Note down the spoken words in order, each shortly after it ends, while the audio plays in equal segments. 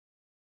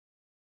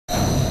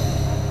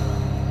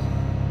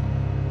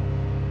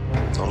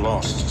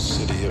lost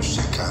city of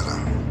Sakata,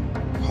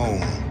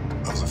 home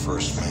of the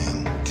first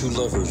man. Two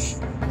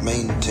lovers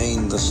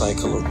maintain the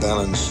cycle of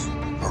balance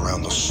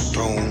around the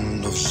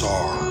stone of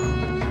Sar.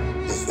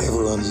 If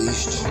ever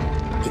unleashed,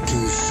 the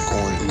two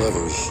scorned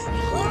lovers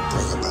will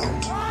bring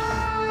about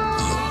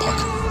the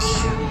apocalypse.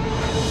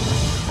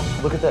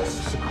 Look at this.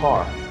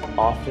 Sakar,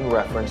 often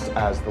referenced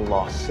as the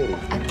Lost City.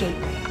 A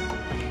gateway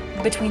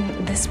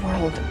between this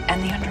world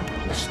and the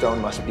underworld. The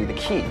stone must be the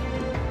key.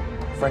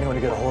 For anyone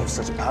to get a hold of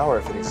such a power,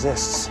 if it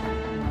exists,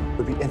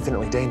 would be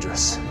infinitely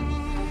dangerous.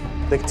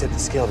 They could tip the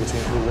scale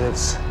between who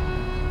lives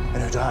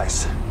and who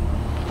dies.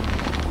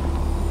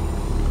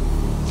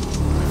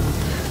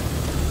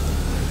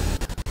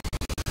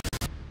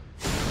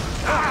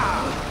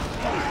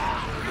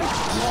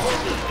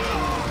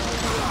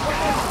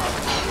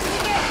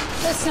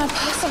 That's not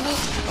possible.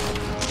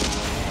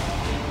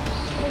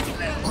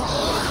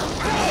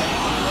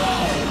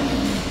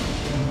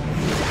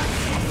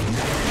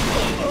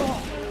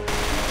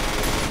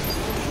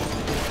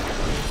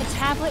 The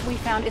tablet we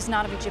found is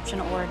not of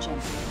Egyptian origin.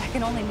 That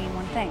can only mean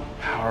one thing.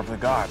 Power of the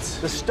gods.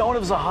 The Stone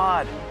of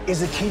Zahad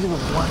is the key to the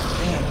one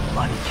thing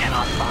money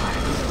cannot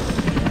buy.